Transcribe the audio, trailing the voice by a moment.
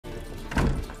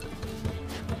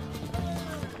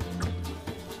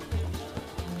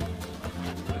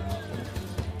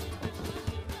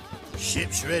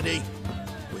Ship's ready.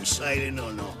 We sailing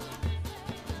or not?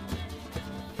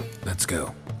 Let's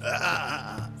go.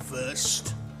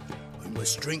 First, we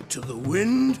must drink to the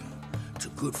wind, to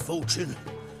good fortune,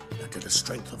 and to the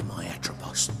strength of my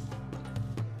Atropos.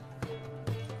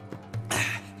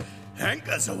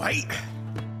 Anchors away.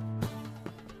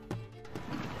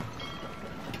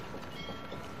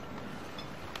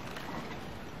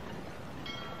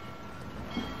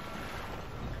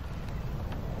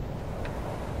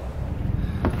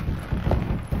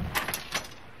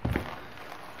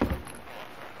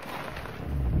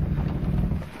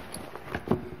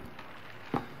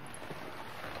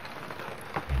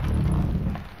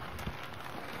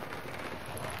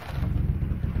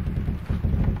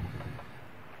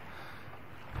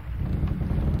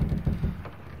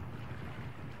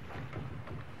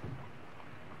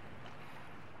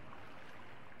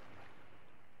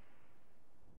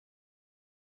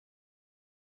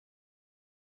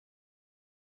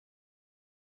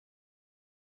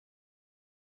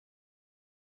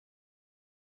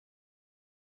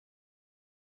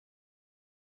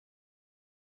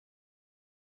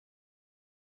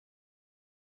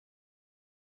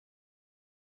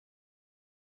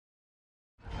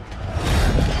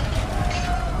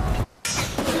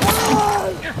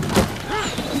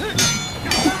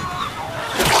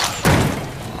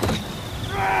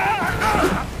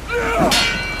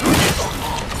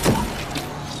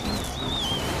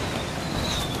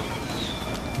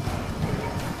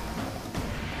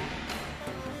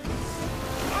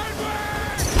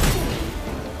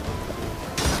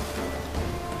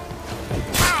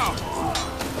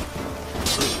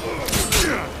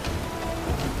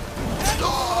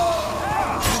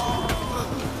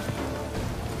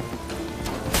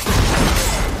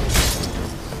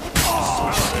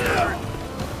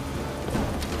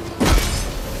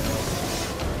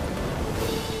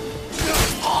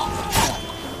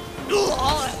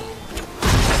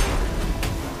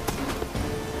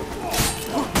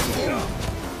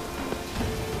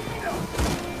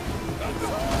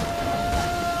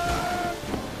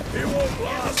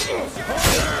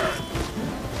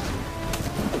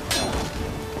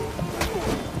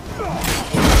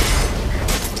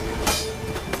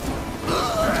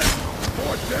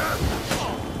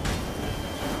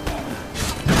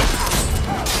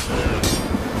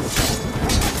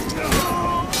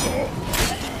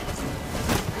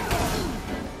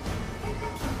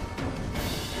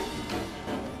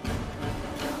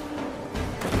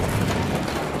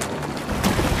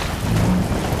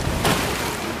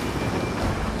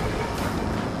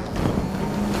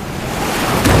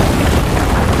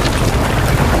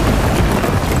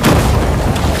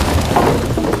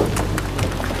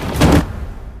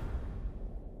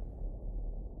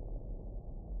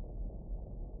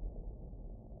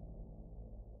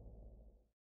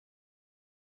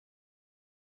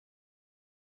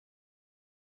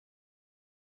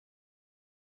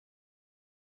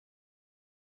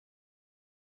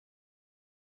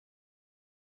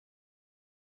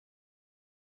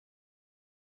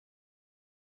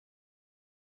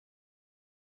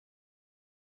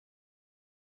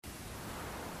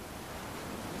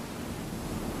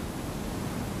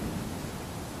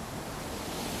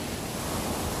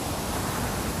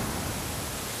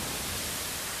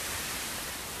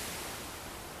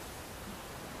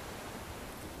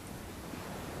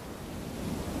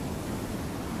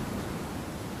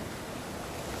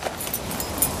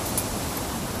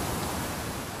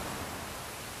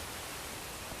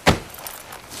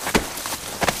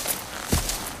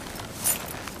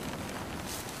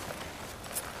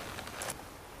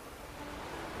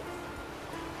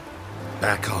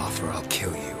 Back off or I'll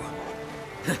kill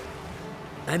you.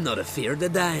 I'm not afeard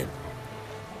of dying.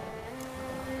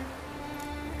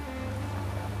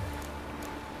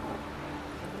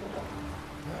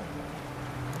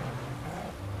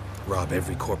 Rob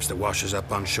every corpse that washes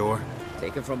up on shore?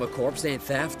 Taken from a corpse ain't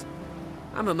theft.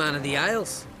 I'm a man of the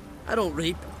Isles. I don't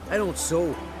reap, I don't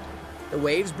sow. The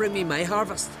waves bring me my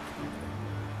harvest.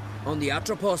 On the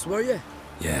Atropos, were you?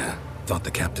 Yeah, thought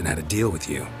the captain had a deal with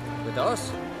you. With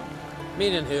us?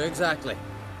 Meaning who exactly?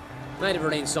 Might have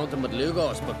arranged something with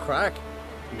Lugos, but crack?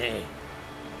 Nay.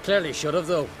 Clearly should have,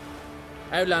 though.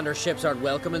 Outlander ships aren't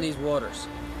welcome in these waters.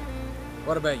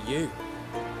 What about you?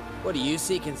 What do you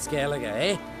seek in Skellige,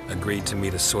 eh? Agreed to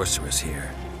meet a sorceress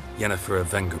here. Yennefer of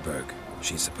Vengerberg.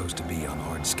 She's supposed to be on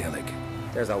Ord Skellig.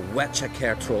 There's a witch at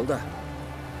Caer Trolda.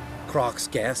 Croc's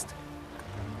guest.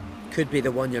 Could be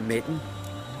the one you're meeting.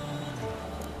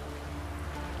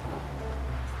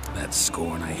 That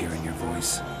scorn I hear in your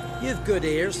voice. You've good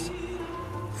ears.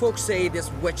 Folks say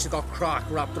this witch has got Croc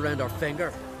wrapped around her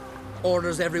finger.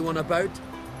 Orders everyone about.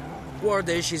 Word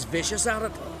is she's vicious at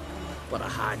it, but a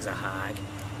hag's a hag.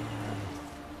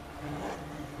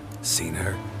 Seen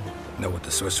her? Know what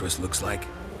the sorceress looks like?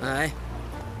 Aye.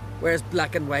 Wears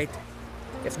black and white.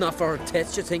 If not for her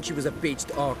tits, you'd think she was a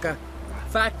beached orca.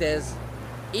 Fact is,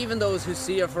 even those who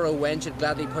see her for a wench would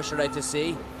gladly push her out to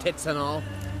sea, tits and all.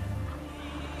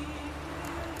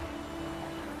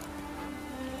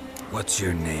 What's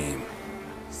your name?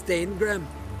 Steingrim.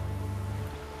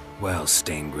 Well,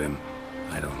 Steingrim,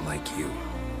 I don't like you.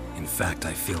 In fact,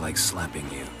 I feel like slapping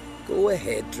you. Go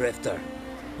ahead, Drifter.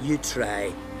 You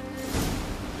try.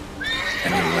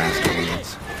 Any last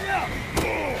words?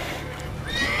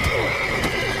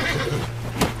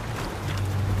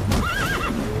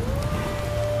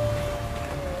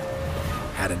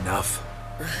 Had enough?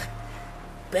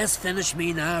 Best finish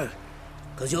me now,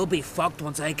 'cause you'll be fucked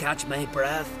once I catch my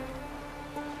breath.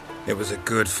 It was a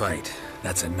good fight.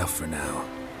 That's enough for now.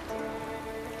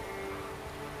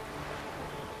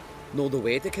 Know the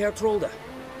way to Yarr-harr?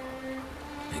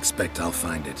 Expect I'll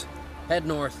find it. Head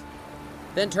north,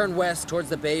 then turn west towards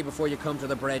the bay before you come to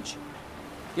the bridge.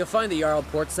 You'll find the Jarl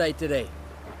port site today.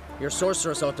 Your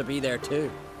sorceress ought to be there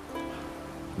too.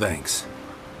 Thanks.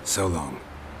 So long.